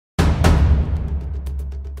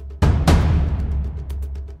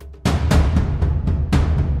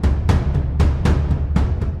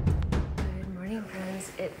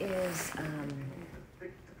It is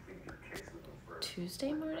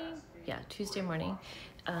Tuesday morning? Yeah, Tuesday morning,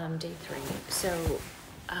 day 3. So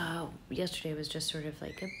yesterday was just sort of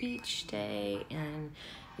like a beach day, and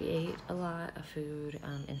we ate a lot of food.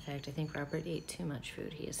 In fact, I think Robert ate too much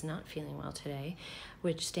food. He is not feeling well today,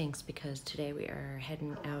 which stinks because today we are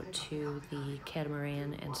heading out to the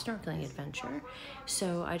Catamaran and snorkeling adventure.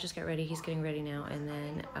 So I just got ready. He's getting ready now, and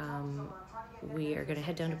then we are going to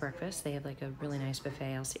head down to breakfast. They have like a really nice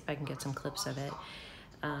buffet. I'll see if I can get some clips of it.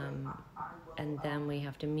 And then we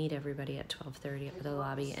have to meet everybody at 12:30 at the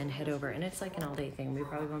lobby and head over. And it's like an all-day thing. We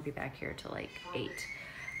probably won't be back here till like 8.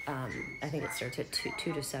 I think it starts at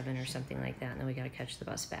 2 to 7 or something like that. And then we got to catch the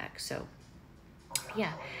bus back. So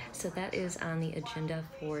yeah, so that is on the agenda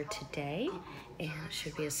for today. And it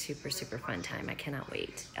should be a super, super fun time. I cannot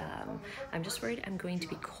wait. I'm just worried I'm going to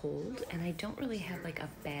be cold, and I don't really have like a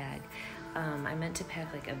bag. I meant to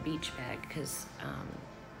pack like a beach bag because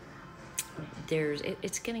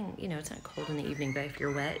it's getting, you know, it's not cold in the evening, but if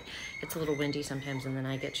you're wet, it's a little windy sometimes, and then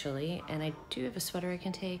I get chilly. And I do have a sweater I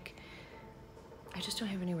can take. I just don't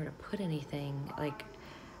have anywhere to put anything. Like,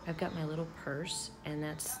 I've got my little purse, and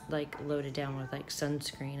that's like loaded down with like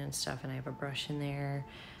sunscreen and stuff, and I have a brush in there.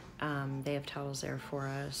 They have towels there for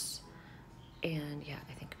us. And yeah,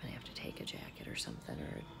 I think I'm gonna have to take a jacket or something,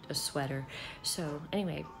 or a sweater. So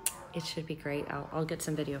anyway, it should be great. I'll get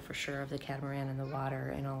some video for sure of the catamaran and the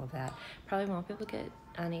water and all of that. Probably won't be able to get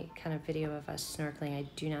any kind of video of us snorkeling. I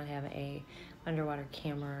do not have a underwater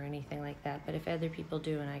camera or anything like that, but if other people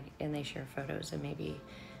do and they share photos, then maybe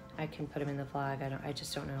I can put them in the vlog. I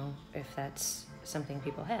just don't know if that's something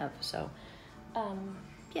people have. So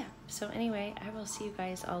yeah, so anyway, I will see you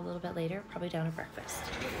guys all a little bit later, probably down at breakfast.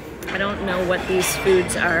 I don't know what these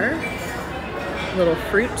foods are, little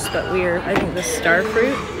fruits, but I think the star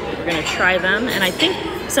fruit. We're gonna try them, and I think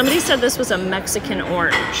somebody said this was a Mexican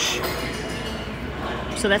orange.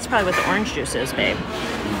 So that's probably what the orange juice is, babe.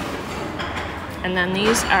 And then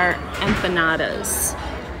these are empanadas.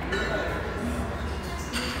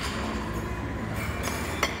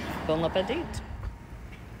 Bon appetit.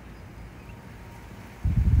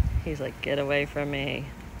 He's like, get away from me.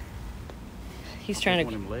 He's trying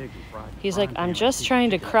to, he's like, I'm just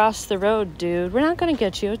trying to cross the road, dude. We're not gonna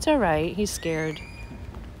get you, it's all right. He's scared.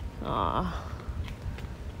 Aw,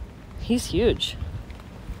 he's huge.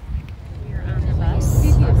 We're on the bus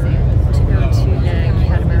to go to the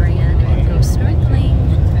catamaran and go snorkeling.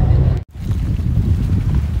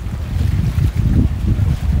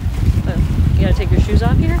 Oh, you gotta take your shoes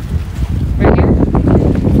off here? Right here?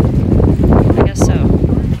 I guess so.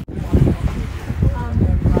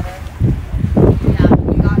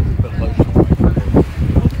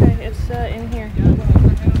 Okay, it's in here.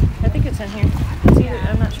 I think it's in here. It's either,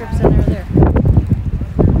 I'm not sure if it's in there or there.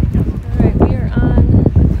 Alright, we are on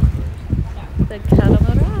the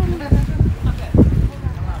Catamaran.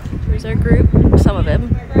 Here's our group, some of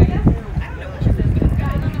them.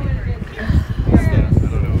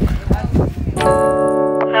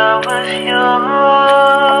 I was yours,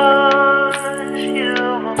 you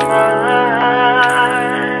were mine,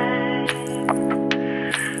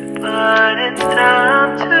 but it's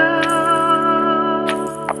time to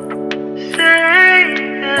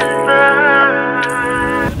say goodbye. I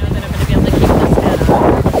know that I'm going to be able to keep this head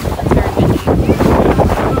on. It's very windy.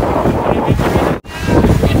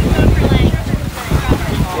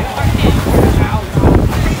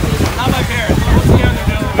 Not my parents.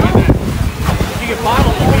 If you get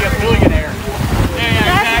bottled, you'll be a billionaire.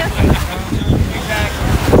 Yeah, exactly.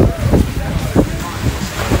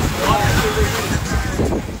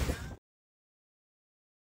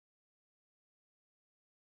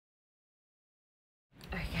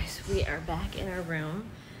 Alright guys, we are back in our room.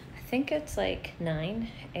 I think it's like 9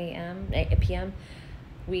 p.m.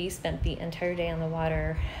 We spent the entire day on the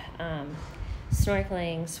water,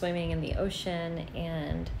 snorkeling, swimming in the ocean,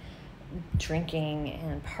 and drinking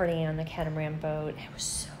and partying on the catamaran boat. It was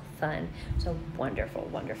so fun. It was a wonderful,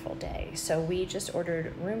 wonderful day. So we just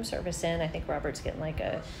ordered room service in. I think Robert's getting like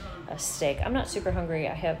a steak. I'm not super hungry.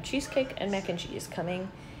 I have cheesecake and mac and cheese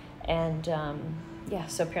coming, and yeah,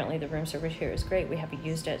 so apparently the room service here is great. We haven't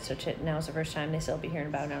used it, so now is the first time. They said I'll be here in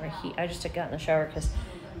about an hour. I just got in the shower because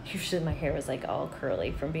usually my hair was like all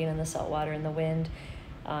curly from being in the salt water and the wind.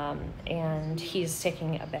 And he's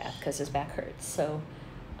taking a bath because his back hurts. So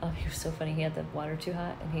he was so funny. He had the water too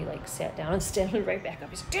hot, and he like sat down and stood right back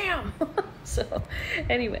up. He's like, damn. So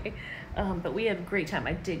anyway, but we had a great time.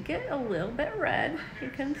 I did get a little bit red, you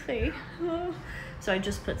can see. So I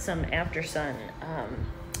just put some After Sun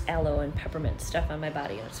aloe and peppermint stuff on my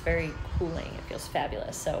body, and it's very cooling. It feels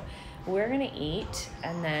fabulous. So we're gonna eat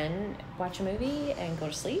and then watch a movie and go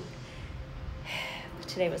to sleep.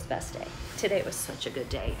 Today was the best day. Today was such a good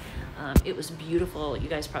day. It was beautiful. You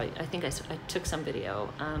guys probably, I think I took some video.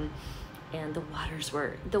 And the waters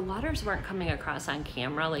weren't coming across on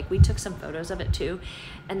camera. Like, we took some photos of it too,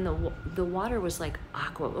 and the water was like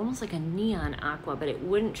aqua, almost like a neon aqua, but it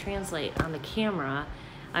wouldn't translate on the camera.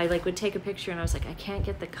 I like would take a picture and I was like, I can't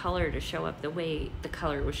get the color to show up the way the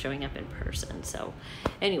color was showing up in person. So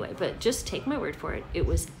anyway, but just take my word for it. It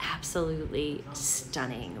was absolutely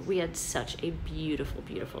stunning. We had such a beautiful,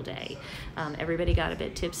 beautiful day. Everybody got a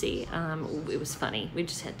bit tipsy. It was funny. We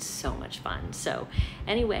just had so much fun. So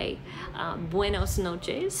anyway, buenos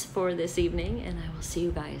noches for this evening, and I will see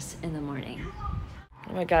you guys in the morning.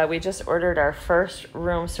 Oh my God, we just ordered our first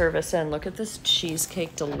room service in. Look at this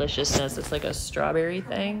cheesecake deliciousness. It's like a strawberry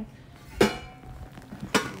thing.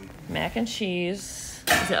 Mac and cheese.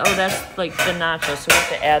 Oh, that's like the nachos. So we have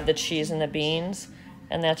to add the cheese and the beans.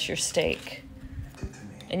 And that's your steak.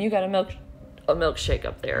 And you got a milkshake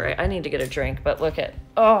up there, right? I need to get a drink, but look at,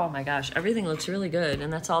 oh my gosh, everything looks really good.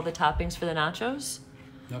 And that's all the toppings for the nachos?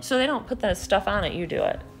 Yep. So they don't put that stuff on it, you do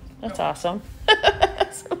it. That's awesome.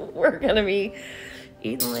 So we're gonna be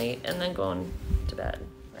eating late and then going to bed.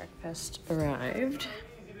 Breakfast arrived.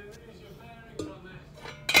 Oh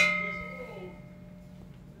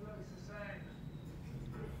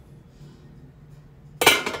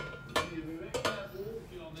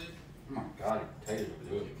my God, potatoes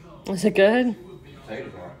are good. Is it good?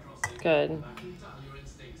 Potatoes are. Good.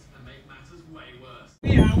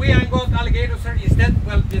 We ain't got alligators, sir. Instead,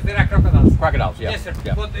 well, there are crocodiles. Crocodiles, yeah. Yes, sir.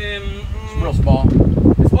 Yeah. But It's real small.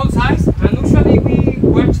 small size, and usually we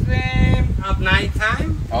watch them at night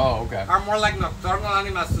time. Oh, okay. Are more like nocturnal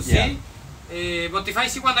animals to Yeah. see. But if I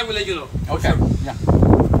see one, I will let you know. Okay. Sure. Yeah.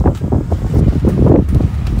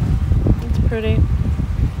 It's pretty.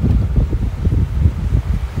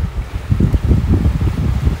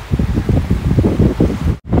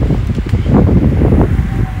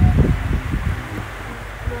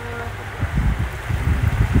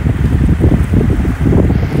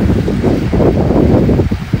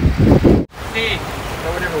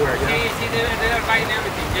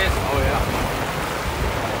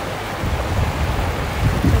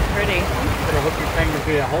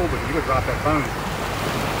 A hole, but you would drop that phone.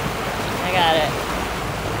 I got it.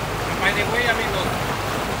 By the way, amigos,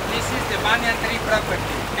 this is the Banyan Tree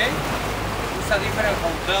property, okay? It's a different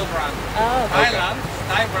hotel brand. Oh, okay.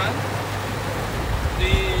 Thai brand.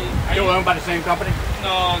 Still owned by the same company?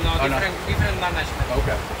 No, different management.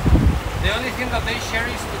 Okay. The only thing that they share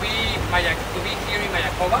is to be here in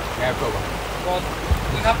Mayakoba. Mayakoba. But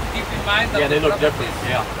we have to keep in mind that they look different.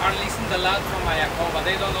 Yeah. are leasing the land from Mayakoba.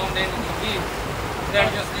 They don't own anything here. They're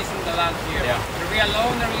just leasing the land here. Yeah. The real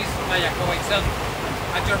owner is Mayakoba itself.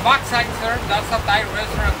 At your backside, sir, that's a Thai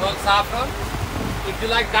restaurant called Saffron. If you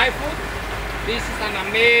like Thai food, this is an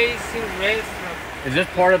amazing restaurant. Is this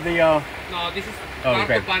part of the? No, this is part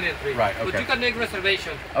of Banyan Tree. Right. Okay. But you can make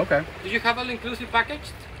reservation. Okay. Do you have all-inclusive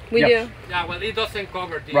package? We do. Yeah. Well, it doesn't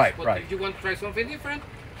cover this. Right. But Right. if you want to try something different,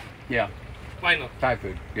 Yeah. why not? Thai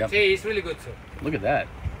food. Yeah. See, it's really good, sir. Look at that,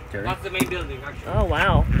 Terry. That's the main building, actually. Oh,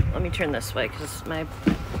 wow. Let me turn this way because my...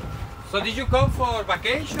 So did you come for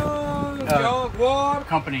vacation, job, work?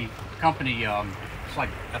 Company. It's like,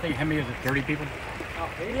 I think, how many is it? 30 people?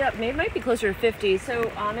 Okay. Yeah, it might be closer to 50.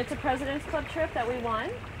 So it's a President's Club trip that we won.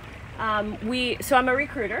 So I'm a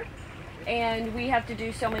recruiter, and we have to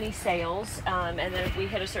do so many sales, and then if we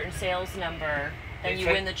hit a certain sales number, then you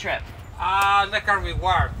win the trip. Like a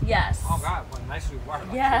reward. Yes. Oh God, what a nice reward.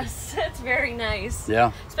 Yes, it's very nice.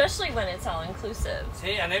 Yeah. Especially when it's all inclusive.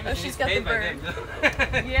 See, and everything she's is got paid the by bird.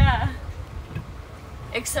 them. Yeah.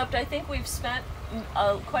 Except I think we've spent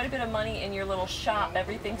quite a bit of money in your little shop.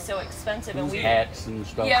 Everything's so expensive, and we Hats and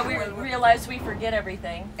stuff. yeah we realized we forget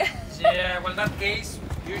everything. Yeah, well, in that case,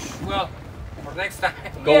 you should, well, for next time.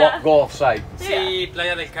 Go off site. See,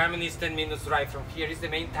 Playa del Carmen is 10 minutes drive from here. It's the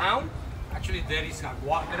main town. Actually, there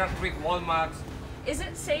are 3 Walmarts. Is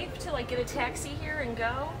it safe to like get a taxi here and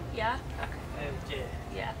go? Yeah. Okay. Yeah.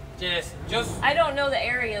 Yeah. Yes, just. I don't know the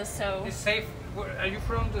areas, so. It's safe. Are you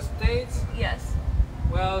from the States? Yes.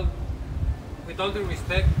 Well, with all due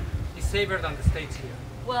respect, it's safer than the States here.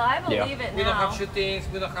 Well, I believe it now. We don't have shootings,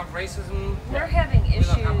 we don't have racism. We're having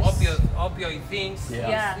issues. We don't have opioid things.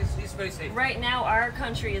 Yeah. It's very safe. Right now, our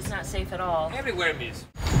country is not safe at all. Everywhere is.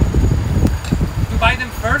 You buy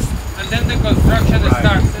them first, and then the construction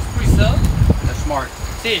starts. It's pre-sale. That's smart.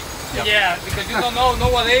 See, yeah, because you don't know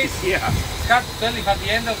nowadays. Yeah. It's hard to tell if at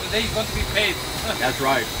the end of the day it's going to be paid. That's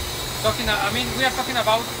right. We are talking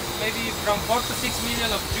about maybe from 4 to 6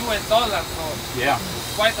 million of US dollars. So yeah.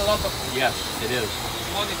 quite a lot of Yes, it is.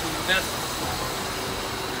 money to invest.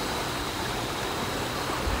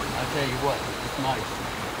 I tell you what, it's nice.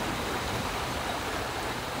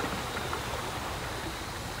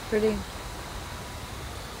 Pretty.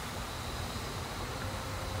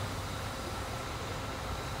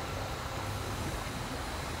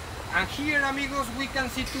 And here, amigos, we can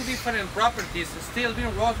see two different properties still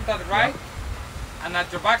being Rosebud, right? Yep. And at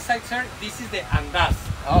your backside, sir, this is the Andas.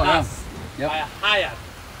 Oh, Andas yeah. Yep. by Hyatt.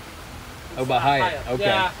 Oh, by Hyatt. Okay.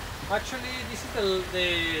 Yeah, actually, this is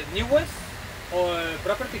the newest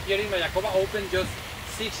property here in Mayakoba, opened just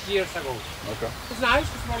 6 years ago. Okay. It's nice.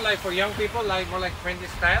 It's more like for young people, like more like trendy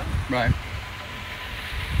style. Right.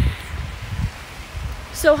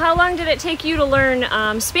 So how long did it take you to learn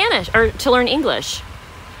Spanish or to learn English?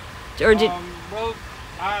 Or did Well,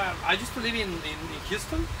 I used to live in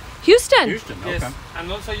Houston. Houston? Houston. Yes, Okay.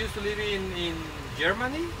 and also I used to live in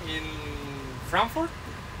Germany, in Frankfurt.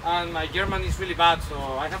 And my German is really bad, so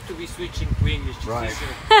I have to be switching to English. It's Right.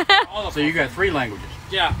 easier. All of So you them. got 3 languages.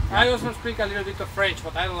 Yeah, I also speak a little bit of French,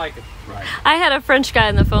 but I don't like it. Right. I had a French guy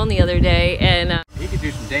on the phone the other day, and He could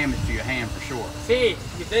do some damage to your hand for sure. See,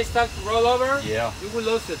 if they start to roll over, Yeah. you will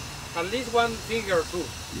lose it. At least one finger or two.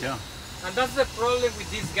 Yeah. And that's the problem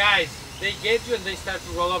with these guys. They get you and they start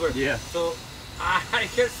to roll over. Yeah. So I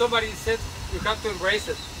heard somebody said you have to embrace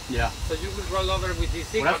it. Yeah. So you will roll over with this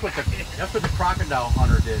thing. Well, that's what the crocodile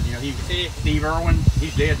hunter did. You know, See. Steve Irwin,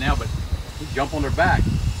 he's dead now, but he'd jump on their back.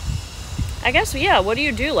 I guess, yeah, what do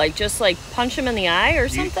you do? Like, just like punch him in the eye or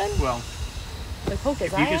something? Well, Like poke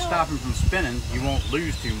his if you eye can out? stop him from spinning, you won't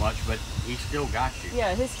lose too much, but he still got you.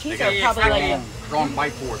 Yeah, his They teeth got are probably exactly. like... strong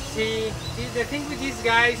bite force. See, the thing with these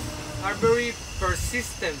guys are very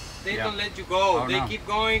persistent. They Yeah. don't let you go. Oh, They no. keep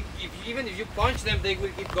going. Even if you punch them, they will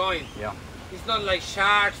keep going. Yeah. It's not like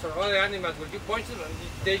sharks or other animals where you punch them and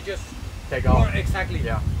they just Take off. Exactly.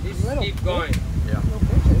 Yeah. These Little keep going. Yeah.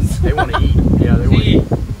 They want to eat. Yeah, they want to eat.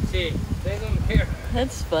 See, they don't care.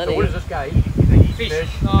 That's So funny. what does this guy eat? He eats Fish. fish.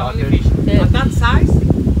 No, only codfish? fish. Yeah. At that size,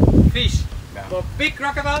 fish. Yeah. But big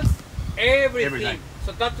crocodiles, everything. Everything.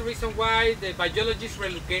 So that's the reason why the biologists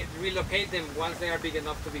relocate them once they are big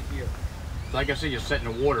enough to be here. Like I said, you set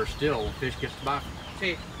in the water still, fish gets to bite.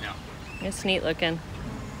 See, Yeah. It's neat looking.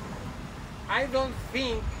 I don't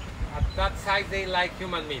think at that size they like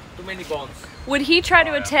human meat. Too many bones. Would he try to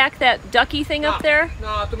Oh, yeah. attack that ducky thing up there?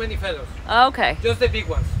 No, too many feathers. Okay. Just the big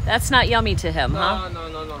ones. That's not yummy to him, huh?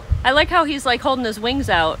 No. I like how he's like holding his wings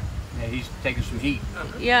out. Yeah, he's taking some heat.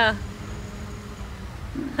 Yeah.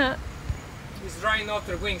 He's drying off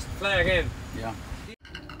their wings to fly again. Yeah.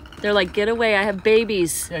 They're like, get away, I have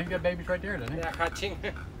babies. Yeah, he's got babies right there, doesn't he? They are hatching.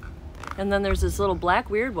 And then there's this little black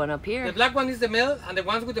weird one up The here. black one is the male, and the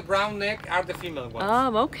ones with the brown neck are the female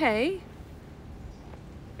ones. Okay.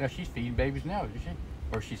 Yeah, she's feeding babies now, isn't she?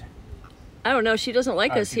 Or she's I don't know, she doesn't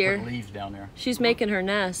like us she here. put leaves down there. She's making her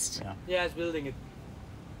nest. Yeah. Yeah, it's building it.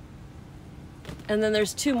 And then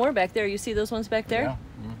there's 2 more back there. You see those ones back there? Yeah.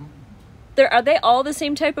 Mm-hmm. Are they all the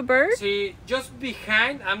same type of bird? See, just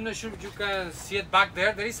behind, I'm not sure if you can see it back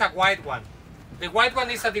there, there is a white one. The white one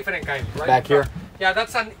is a different kind, right? Back here? Yeah,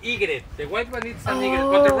 that's an egret. The white one is an egret,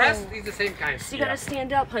 but the rest is the same kind. So you Yeah. gotta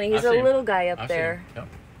stand up, honey. He's I a see him. little guy up I see there. him. Yep.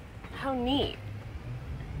 How neat.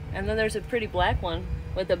 And then there's a pretty black one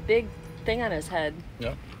with a big thing on his head.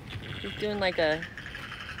 Yep. He's doing like a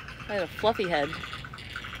fluffy head.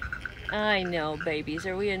 I know, babies.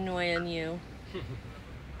 Are we annoying you?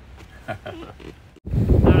 I don't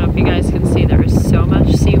know if you guys can see, there is so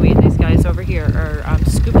much seaweed. These guys over here are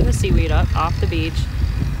scooping the seaweed up off the beach,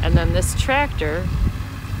 and then this tractor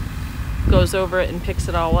goes over it and picks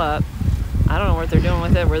it all up. I don't know what they're doing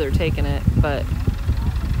with it, where they're taking it, but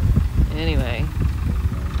anyway.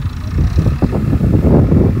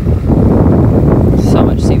 So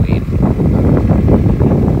much seaweed.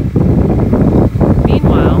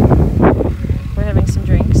 Meanwhile, we're having some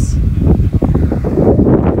drinks. And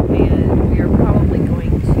we are probably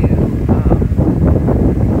going to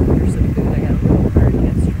order some food. I got a little bird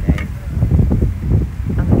yesterday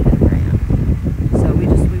on the Catamaran. So we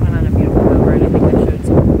went on a beautiful boat ride. I think I did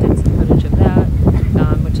some footage of that,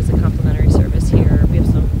 which is a complimentary service here. We have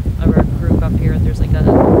some of our group up here. There's like a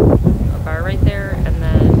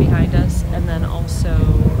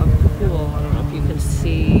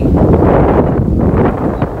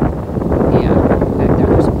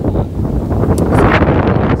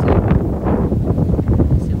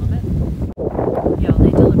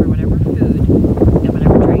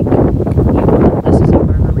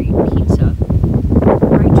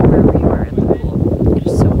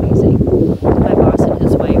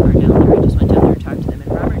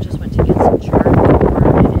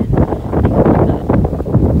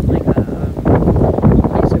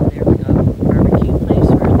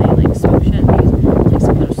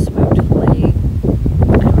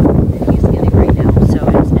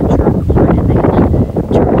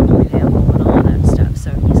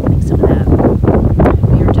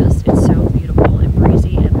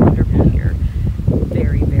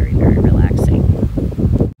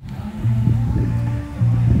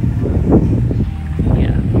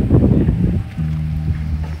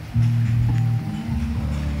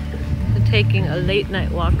taking a late night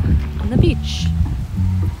walk on the beach.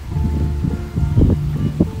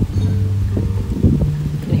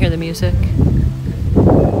 You can hear the music.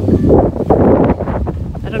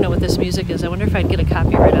 I don't know what this music is. I wonder if I'd get a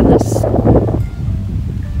copyright on this.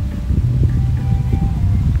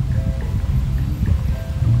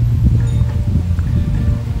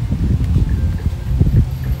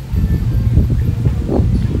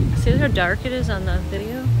 See how dark it is on the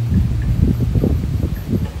video?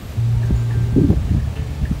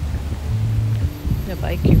 The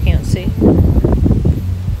bike you can't see.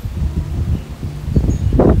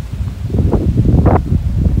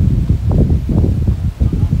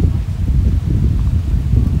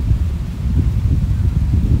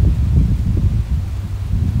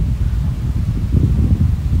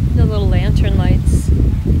 The little lantern lights.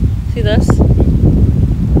 See this?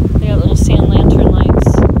 They got little sand lantern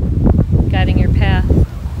lights guiding your path.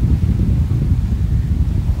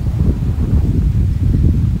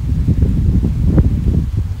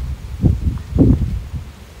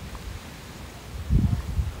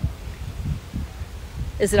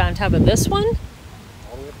 Is it on top of this one?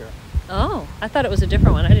 All the way up there. Oh, I thought it was a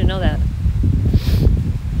different one. I didn't know that.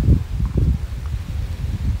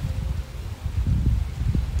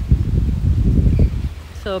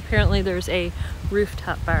 So apparently there's a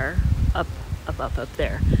rooftop bar up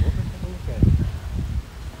there.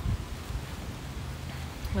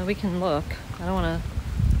 Well, we can look.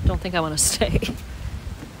 Don't think I want to stay.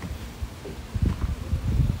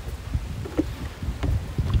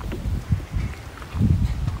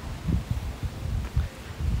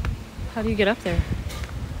 How do you get up there?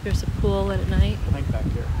 There's a pool at night. I think back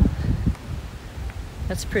there.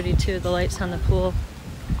 That's pretty too, the lights on the pool.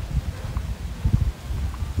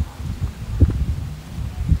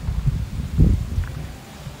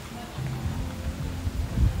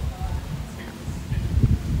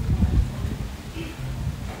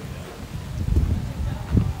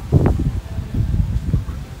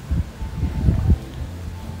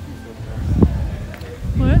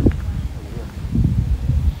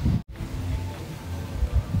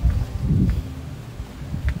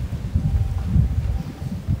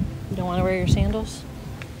 Don't want to wear your sandals?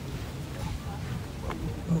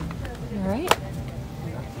 All right.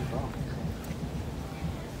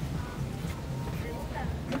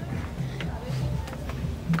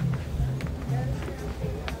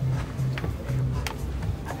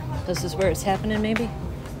 This is where it's happening, maybe?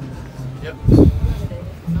 Yep.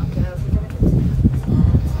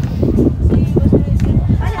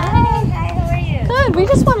 Hi, how are you? Good. We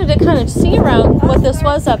just wanted to kind of see around what this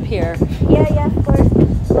was up here. Yeah, of course.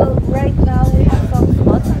 Well, right now we have some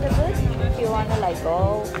spots on the booth. If you want to like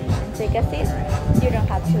go and take a seat, you don't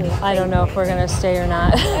have to. I don't know if we're gonna stay or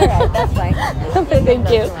not. Alright, that's fine. But thank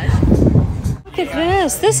you. Look at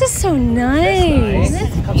this. This is so nice.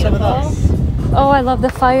 Come sit with us. Oh, I love the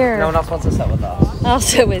fire. No one else wants to sit with us. I'll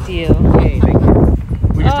sit with you. Hey, thank you.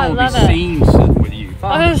 We just Oh, I don't want love to be seen sitting with you.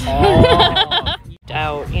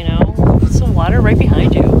 Out, you know, some water right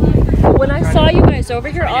behind you. When I saw you guys over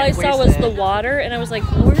here, all I saw was the water, and I was like,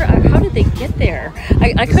 where? How did they get there?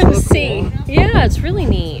 I couldn't see. Cool. Yeah, it's really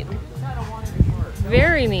neat.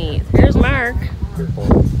 Very neat. Here's Mark.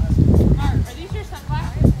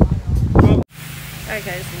 Alright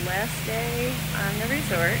guys, last day on the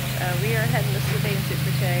resort. We are heading, this is the bathing suit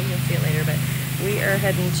for today, you'll see it later, but we are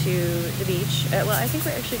heading to the beach. Well, I think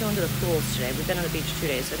we're actually going to the pools today. We've been on the beach 2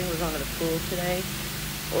 days, so I think we're going to the pool today,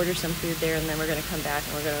 order some food there, and then we're going to come back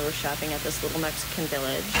and we're going to go shopping at this little Mexican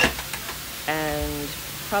village. And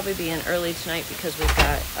probably be in early tonight because we've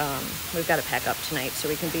got to pack up tonight, so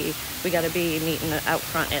we got to be meeting out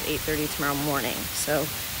front at 8:30 tomorrow morning. So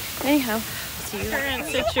anyhow, current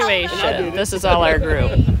situation. This is all our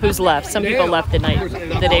group. Who's left? Some people left the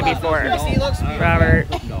day before. Robert,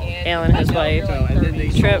 Alan, his wife,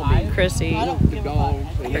 Trip, Chrissy,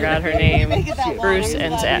 forgot her name, Bruce,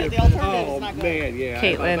 and Zach. Oh man, yeah.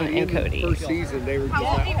 Caitlin and Cody. First season, they were just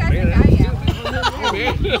like, man.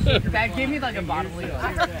 Dad, give me like a bottle of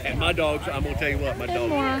And my dogs, I'm gonna tell you what, my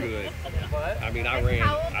dogs are good. I mean, I ran.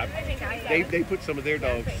 They put some of their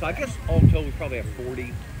dogs. So I guess all told, we probably have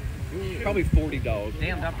 40 dogs.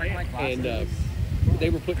 Damn, don't break my glasses. And they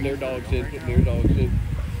were putting their dogs in,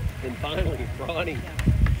 And finally, Ronnie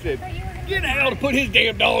said, "Get Al to put his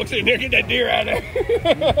damn dogs in there. Get that deer out of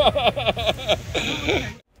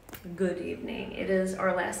there." Good evening. It is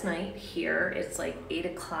our last night here. It's like 8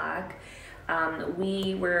 o'clock.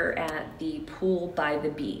 We were at the pool by the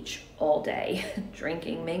beach all day,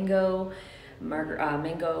 drinking mango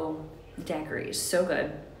daiquiris. So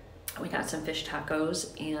good. We got some fish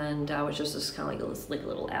tacos, and which was just kind of like a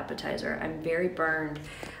little appetizer. I'm very burned.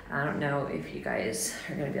 I don't know if you guys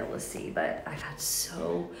are gonna be able to see, but I got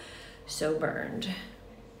so burned,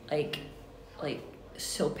 like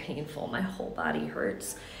so painful. My whole body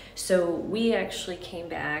hurts. So we actually came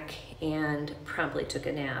back and promptly took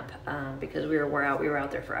a nap because we were wore out. We were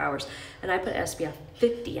out there for hours, and I put SPF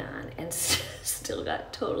 50 on and still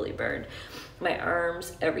got totally burned. My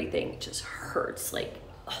arms, everything just hurts, like,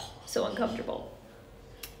 oh, so uncomfortable.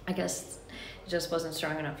 I guess it just wasn't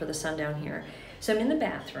strong enough for the sun down here. So I'm in the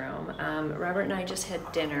bathroom. Robert and I just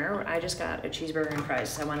had dinner. I just got a cheeseburger and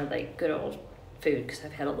fries. I wanted like good old food because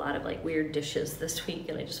I've had a lot of like weird dishes this week,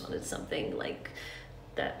 and I just wanted something like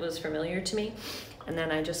that was familiar to me. And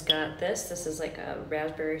then I just got this. This is like a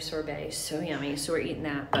raspberry sorbet, so yummy. So we're eating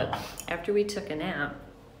that. But after we took a nap,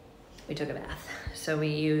 we took a bath. So we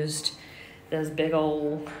used this big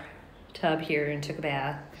old tub here and took a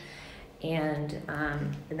bath. And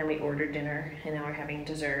then we ordered dinner, and now we're having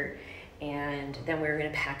dessert. And then we were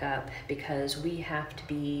gonna pack up because we have to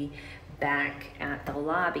be back at the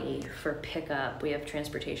lobby for pickup. We have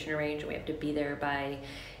transportation arranged, and we have to be there by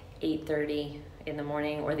 8:30 in the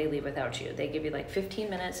morning, or they leave without you. They give you like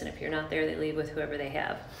 15 minutes, and if you're not there, they leave with whoever they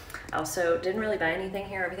have. Also, didn't really buy anything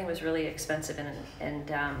here. Everything was really expensive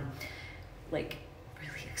and like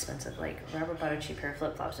really expensive. Like Robert bought a cheap pair of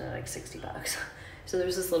flip-flops and they're like 60 bucks. So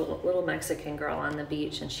there's this little Mexican girl on the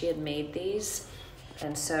beach, and she had made these.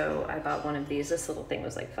 And so I bought one of these. This little thing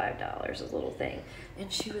was like $5, a little thing.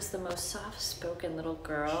 And she was the most soft-spoken little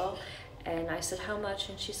girl. And I said, how much?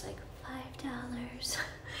 And she's like, $5.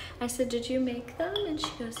 I said, did you make them? And she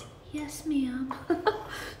goes, yes, ma'am.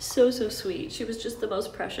 So sweet. She was just the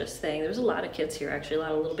most precious thing. There was a lot of kids here, actually, a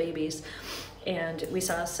lot of little babies. And we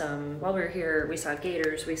saw some, while we were here, we saw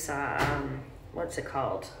gators. We saw, what's it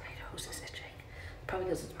called? My nose is itching. Probably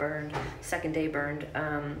because it's burned. Second day burned.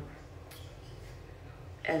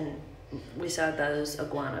 And we saw those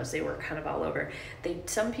iguanas. They were kind of all over.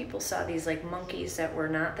 Some people saw these like monkeys that were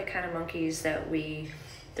not the kind of monkeys that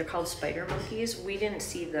they're called spider monkeys. We didn't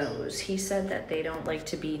see those. He said that they don't like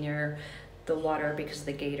to be near the water because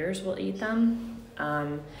the gators will eat them.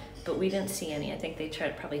 But we didn't see any. I think they try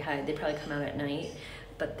to probably hide. They probably come out at night.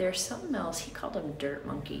 But there's something else. He called them dirt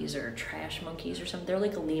monkeys or trash monkeys or something. They're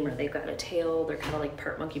like a lemur. They've got a tail. They're kind of like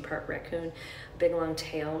part monkey, part raccoon. Big long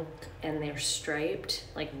tail, and they're striped,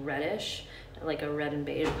 like reddish, like a red and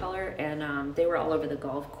beige color. And they were all over the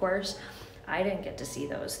golf course. I didn't get to see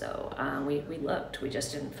those though. We looked. We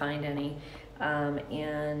just didn't find any.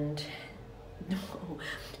 And no.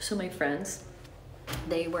 So my friends,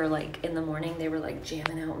 they were like, in the morning, they were like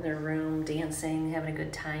jamming out in their room, dancing, having a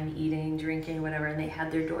good time, eating, drinking, whatever, and they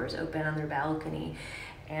had their doors open on their balcony.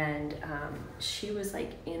 And she was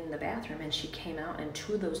like in the bathroom, and she came out, and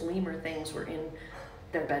two of those lemur things were in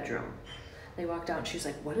their bedroom. They walked out, and she was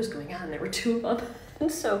like, what is going on? There were two of them.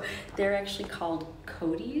 And so they're actually called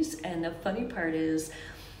Cody's, and the funny part is,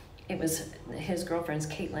 it was his girlfriend's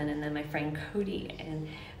Caitlin, and then my friend Cody, and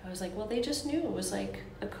I was like, well, they just knew it was like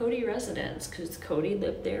a Cody residence because Cody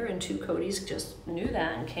lived there, and two Codys just knew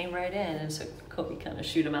that and came right in, and so Cody kind of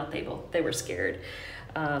shooed them out. They were scared,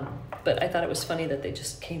 but I thought it was funny that they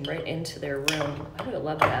just came right into their room. I would have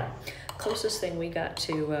loved that. Closest thing we got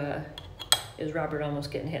to is Robert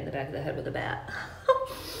almost getting hit in the back of the head with a bat.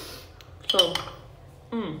 So,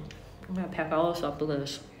 I'm gonna pack all this up to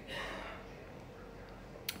this.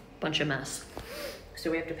 Bunch of mess.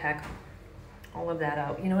 So we have to pack all of that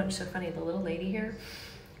out. You know what's so funny? The little lady here,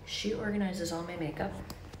 she organizes all my makeup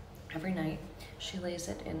every night. She lays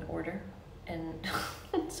it in order, and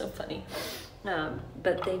it's so funny.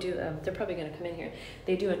 But they do, they're probably gonna come in here.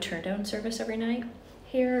 They do a turn down service every night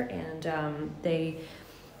here, and they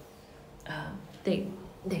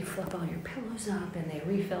flip all your pillows up, and they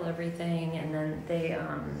refill everything, and then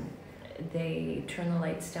they turn the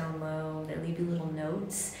lights down low. They leave you little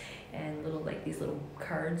notes and these little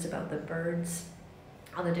cards about the birds,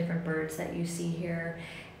 all the different birds that you see here.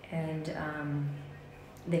 And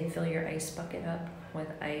they fill your ice bucket up with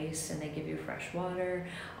ice, and they give you fresh water.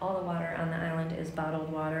 All the water on the island is bottled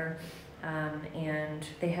water. And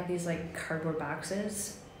they have these like cardboard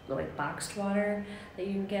boxes, like boxed water that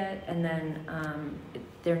you can get. And then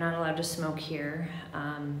they're not allowed to smoke here.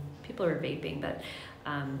 People are vaping, but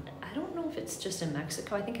I don't know if it's just in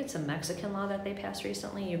Mexico. I think it's a Mexican law that they passed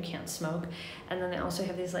recently. You can't smoke. And then they also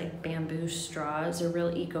have these like bamboo straws. They're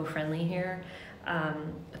real eco-friendly here.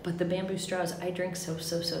 But the bamboo straws, I drink so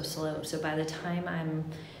slow. So by the time I'm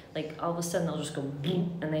like, all of a sudden they'll just go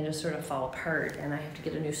boom, and they just sort of fall apart, and I have to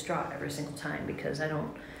get a new straw every single time because I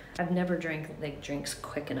don't I've never drank like drinks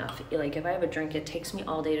quick enough. Like if I have a drink, it takes me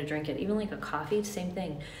all day to drink it. Even like a coffee, same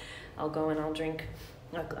thing. I'll go and I'll drink,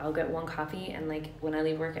 I'll get one coffee, and like when I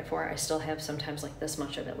leave work at 4, I still have sometimes like this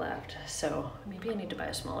much of it left. So maybe I need to buy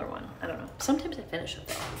a smaller one. I don't know. Sometimes I finish it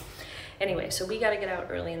though. Anyway, so we got to get out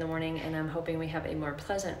early in the morning, and I'm hoping we have a more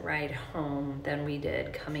pleasant ride home than we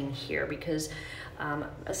did coming here, because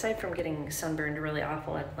aside from getting sunburned really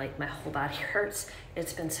awful and like my whole body hurts,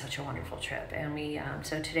 it's been such a wonderful trip. And we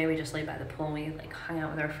so today we just laid by the pool and we like hung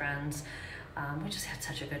out with our friends. We just had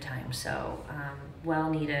such a good time. So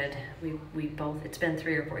well needed. We both, it's been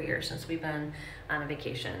 3 or 4 years since we've been on a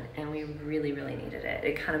vacation, and we really needed it.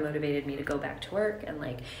 It kind of motivated me to go back to work and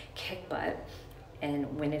like kick butt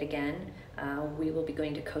and win it again. We will be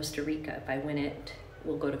going to Costa Rica. If I win it,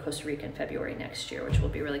 we'll go to Costa Rica in February next year, which will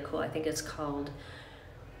be really cool. I think it's called,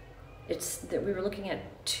 it's that we were looking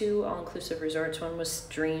at 2 all-inclusive resorts. One was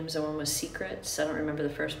Dreams and one was Secrets. I don't remember the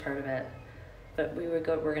first part of it, but we're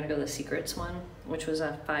gonna go to the Secrets one, which was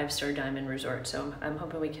a 5-star diamond resort. So I'm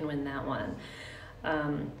hoping we can win that one.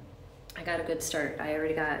 I got a good start. I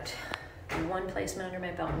already got 1 placement under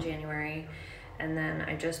my belt in January. And then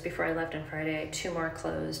before I left on Friday, 2 more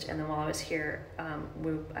closed. And then while I was here,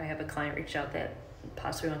 I have a client reach out that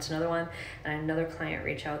possibly wants another one, and another client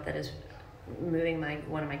reach out that is moving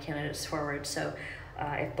one of my candidates forward. So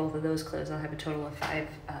if both of those close, I'll have a total of 5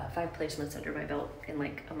 placements under my belt in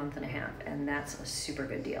like a month and a half, and that's a super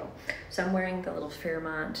good deal. So I'm wearing the little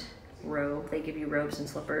Fairmont robe. They give you robes and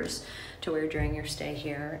slippers to wear during your stay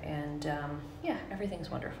here, and yeah, everything's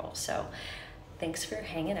wonderful. So thanks for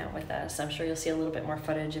hanging out with us. I'm sure you'll see a little bit more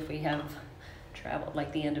footage if we have traveled,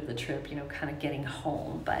 like the end of the trip, you know, kind of getting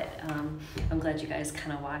home. But I'm glad you guys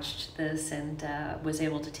kind of watched this and was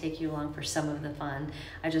able to take you along for some of the fun.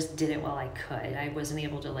 I just did it while I could. I wasn't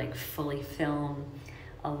able to like fully film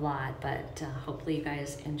a lot, but hopefully you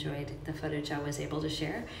guys enjoyed the footage I was able to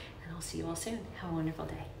share, and I'll see you all soon. Have a wonderful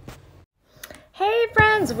day. Hey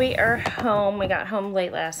friends, we are home. We got home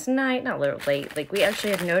late last night. Not late, like we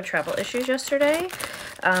actually had no travel issues yesterday.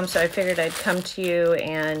 So I figured I'd come to you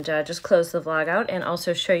and just close the vlog out and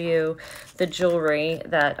also show you the jewelry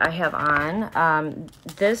that I have on.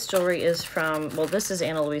 This jewelry is from, well, this is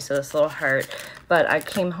Ana Luisa, this little heart, but I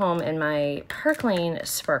came home and my Park Lane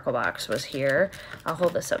sparkle box was here. I'll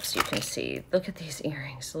hold this up so you can see. Look at these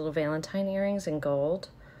earrings, little Valentine earrings in gold.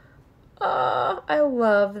 Oh, I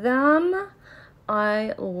love them.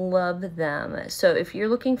 I love them. So if you're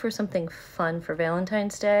looking for something fun for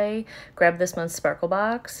Valentine's Day, grab this month's sparkle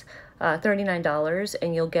box, $39,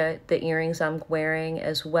 and you'll get the earrings I'm wearing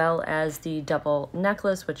as well as the double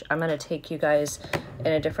necklace, which I'm going to take you guys in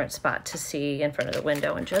a different spot to see in front of the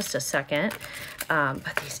window in just a second.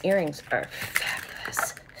 But these earrings are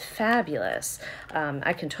fabulous.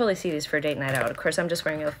 I can totally see these for a date night out. Of course, I'm just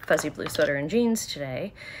wearing a fuzzy blue sweater and jeans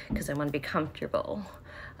today because I want to be comfortable.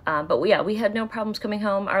 But yeah, we had no problems coming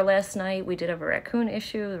home. Our last night, we did have a raccoon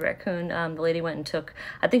issue. The raccoon, the lady went and took,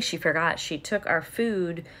 I think she forgot, she took our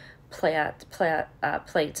food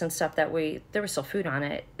plates and stuff that there was still food on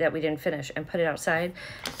it that we didn't finish, and put it outside.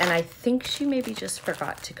 And I think she maybe just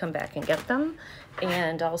forgot to come back and get them.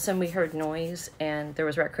 And all of a sudden we heard noise and there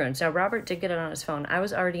was raccoons. Now Robert did get it on his phone. I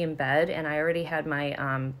was already in bed and I already had my,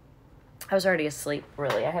 I was already asleep,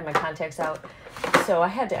 really. I had my contacts out. So I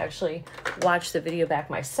had to actually watch the video back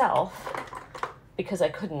myself because I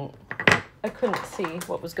couldn't see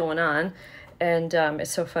what was going on. And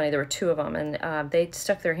it's so funny, there were 2 of them, and they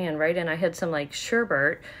stuck their hand right in. I had some like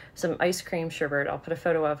sherbet, some ice cream sherbet. I'll put a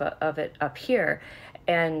photo of it up here.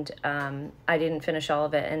 And I didn't finish all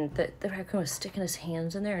of it, and the raccoon was sticking his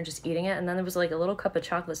hands in there and just eating it. And then there was like a little cup of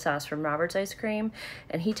chocolate sauce from Robert's ice cream,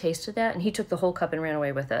 and he tasted that and he took the whole cup and ran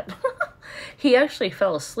away with it. He actually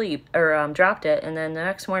fell asleep or dropped it, and then the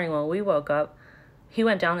next morning when we woke up, he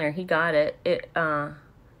went down there, he got it.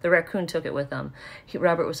 The raccoon took it with him.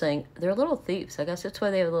 Robert was saying, they're little thieves. I guess that's why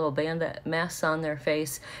they have little bandit masks on their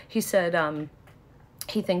face. He said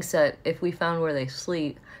he thinks that if we found where they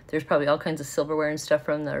sleep, there's probably all kinds of silverware and stuff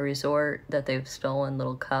from the resort that they've stolen,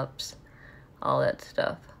 little cups, all that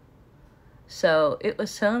stuff. So it was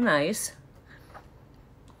so nice.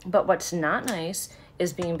 But what's not nice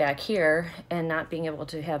is being back here and not being able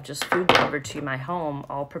to have just food delivered to my home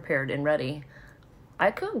all prepared and ready.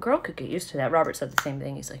 Girl could get used to that. Robert said the same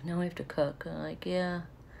thing. He's like, no, I have to cook. I'm like, yeah.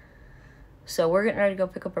 So we're getting ready to go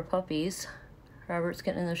pick up our puppies. Robert's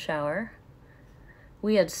getting in the shower.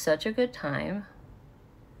 We had such a good time.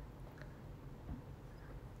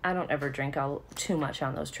 I don't ever drink too much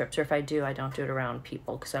on those trips, or if I do, I don't do it around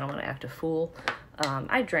people because I don't want to act a fool.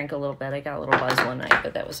 I drank a little bit. I got a little buzz one night,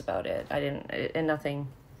 but that was about it. I didn't, and nothing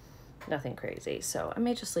nothing crazy. So I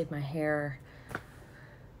may just leave my hair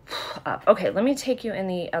up. Okay, let me take you in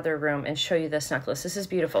the other room and show you this necklace. This is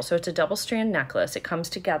beautiful. So it's a double strand necklace. It comes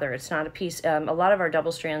together. It's not a piece. A lot of our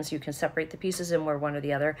double strands, you can separate the pieces and wear one or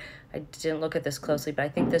the other. I didn't look at this closely, but I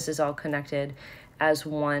think this is all connected as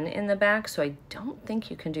one in the back. So I don't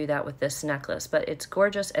think you can do that with this necklace, but it's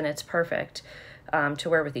gorgeous and it's perfect to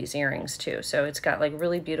wear with these earrings too. So it's got like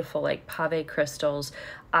really beautiful like pave crystals.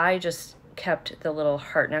 I just kept the little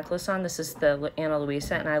heart necklace on. This is the Ana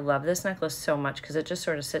Luisa, and I love this necklace so much because it just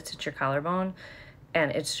sort of sits at your collarbone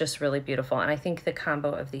and it's just really beautiful. And I think the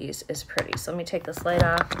combo of these is pretty. So let me take this light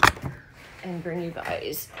off and bring you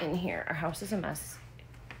guys in here. Our house is a mess.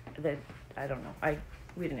 I don't know.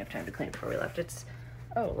 We didn't have time to clean it before we left. It's,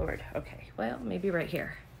 oh Lord. Okay, well, maybe right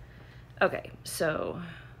here. Okay, so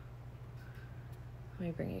let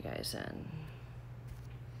me bring you guys in.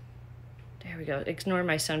 There we go. Ignore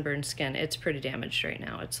my sunburned skin. It's pretty damaged right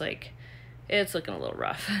now. It's like, it's looking a little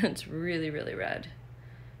rough. It's really, really red.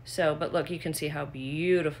 So, but look, you can see how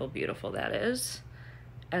beautiful, beautiful that is.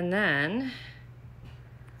 And then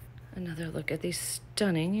another look at these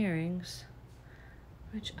stunning earrings,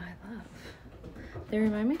 which I love. They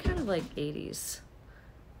remind me kind of like 80s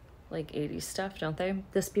stuff, don't they?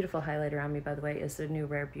 This beautiful highlighter on me, by the way, is the new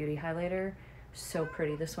Rare Beauty highlighter. So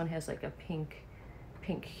pretty. This one has like a pink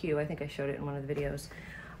hue. I think I showed it in one of the videos.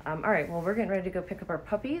 All right, well, we're getting ready to go pick up our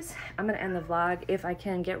puppies. I'm gonna end the vlog. If I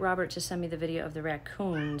can get Robert to send me the video of the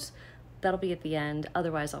raccoons, that'll be at the end.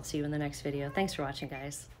 Otherwise, I'll see you in the next video. Thanks for watching,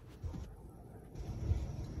 guys.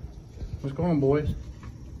 What's going on, boys?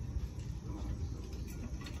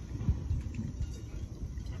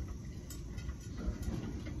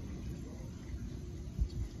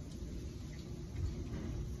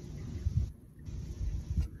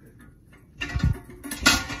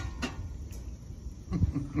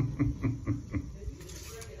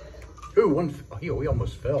 Ooh, he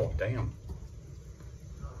almost fell. Damn.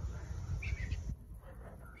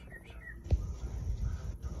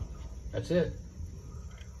 That's it.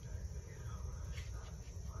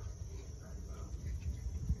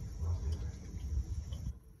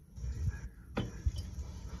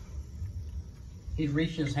 He's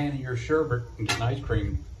reaching his hand in your sherbet and getting ice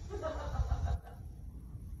cream.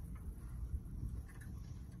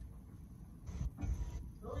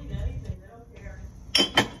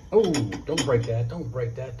 Oh, don't break that, don't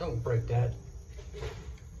break that, don't break that.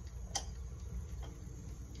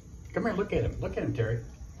 Come here, look at him, Terry.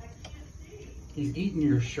 He's eating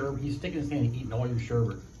your sherbet, he's sticking his hand and eating all your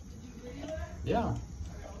sherbet. Did you do that? Yeah.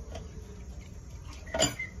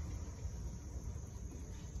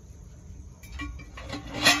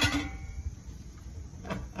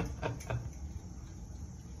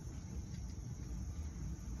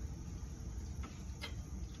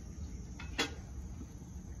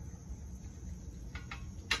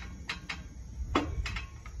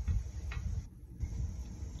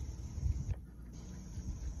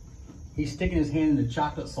 He's sticking his hand in the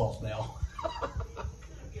chocolate sauce now.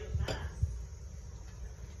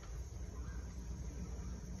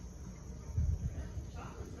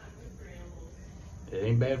 It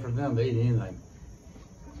ain't bad for them to eat anything.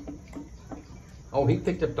 Oh, he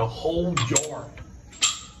picked up the whole jar.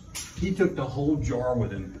 He took the whole jar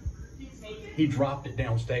with him. He dropped it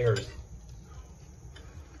downstairs.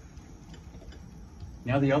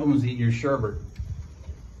 Now the other one's eating your sherbet.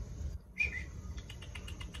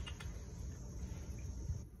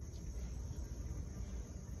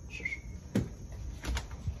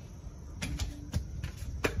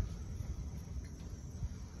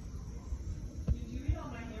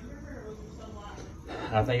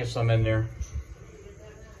 I think it's some in there.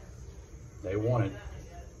 They want it.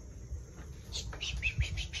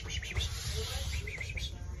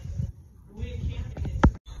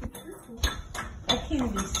 I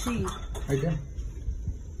can't even see. Right there.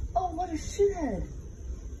 Oh, what a shithead.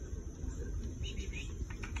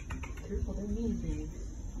 Careful, they're mean, babe.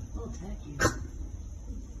 I'll attack you.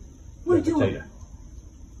 What are you doing? Potato.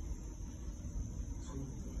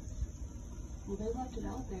 Well, they left it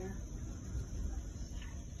out there.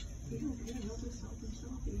 He don't care. He'll just help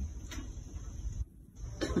himself.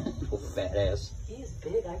 Little fat ass. He is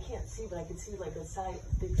big. I can't see, but I can see like the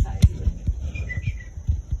big size of it.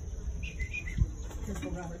 Because the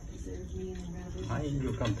Robert preserves me and rabbit. I ain't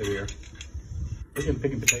gonna come through here. Look at him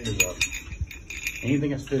picking potatoes up.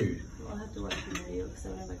 Anything that's food. I'll have to watch the video because I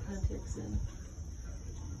don't have my contacts in.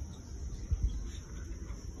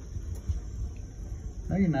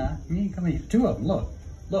 No, you're not. You ain't coming here. Two of them. Look.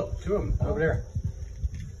 Look. Two of them over there.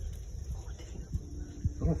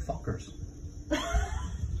 Little fuckers. I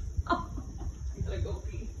gotta go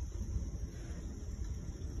pee.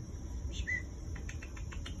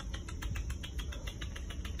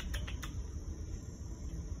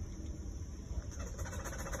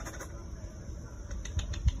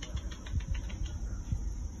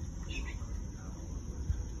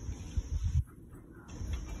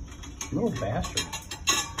 Little bastard.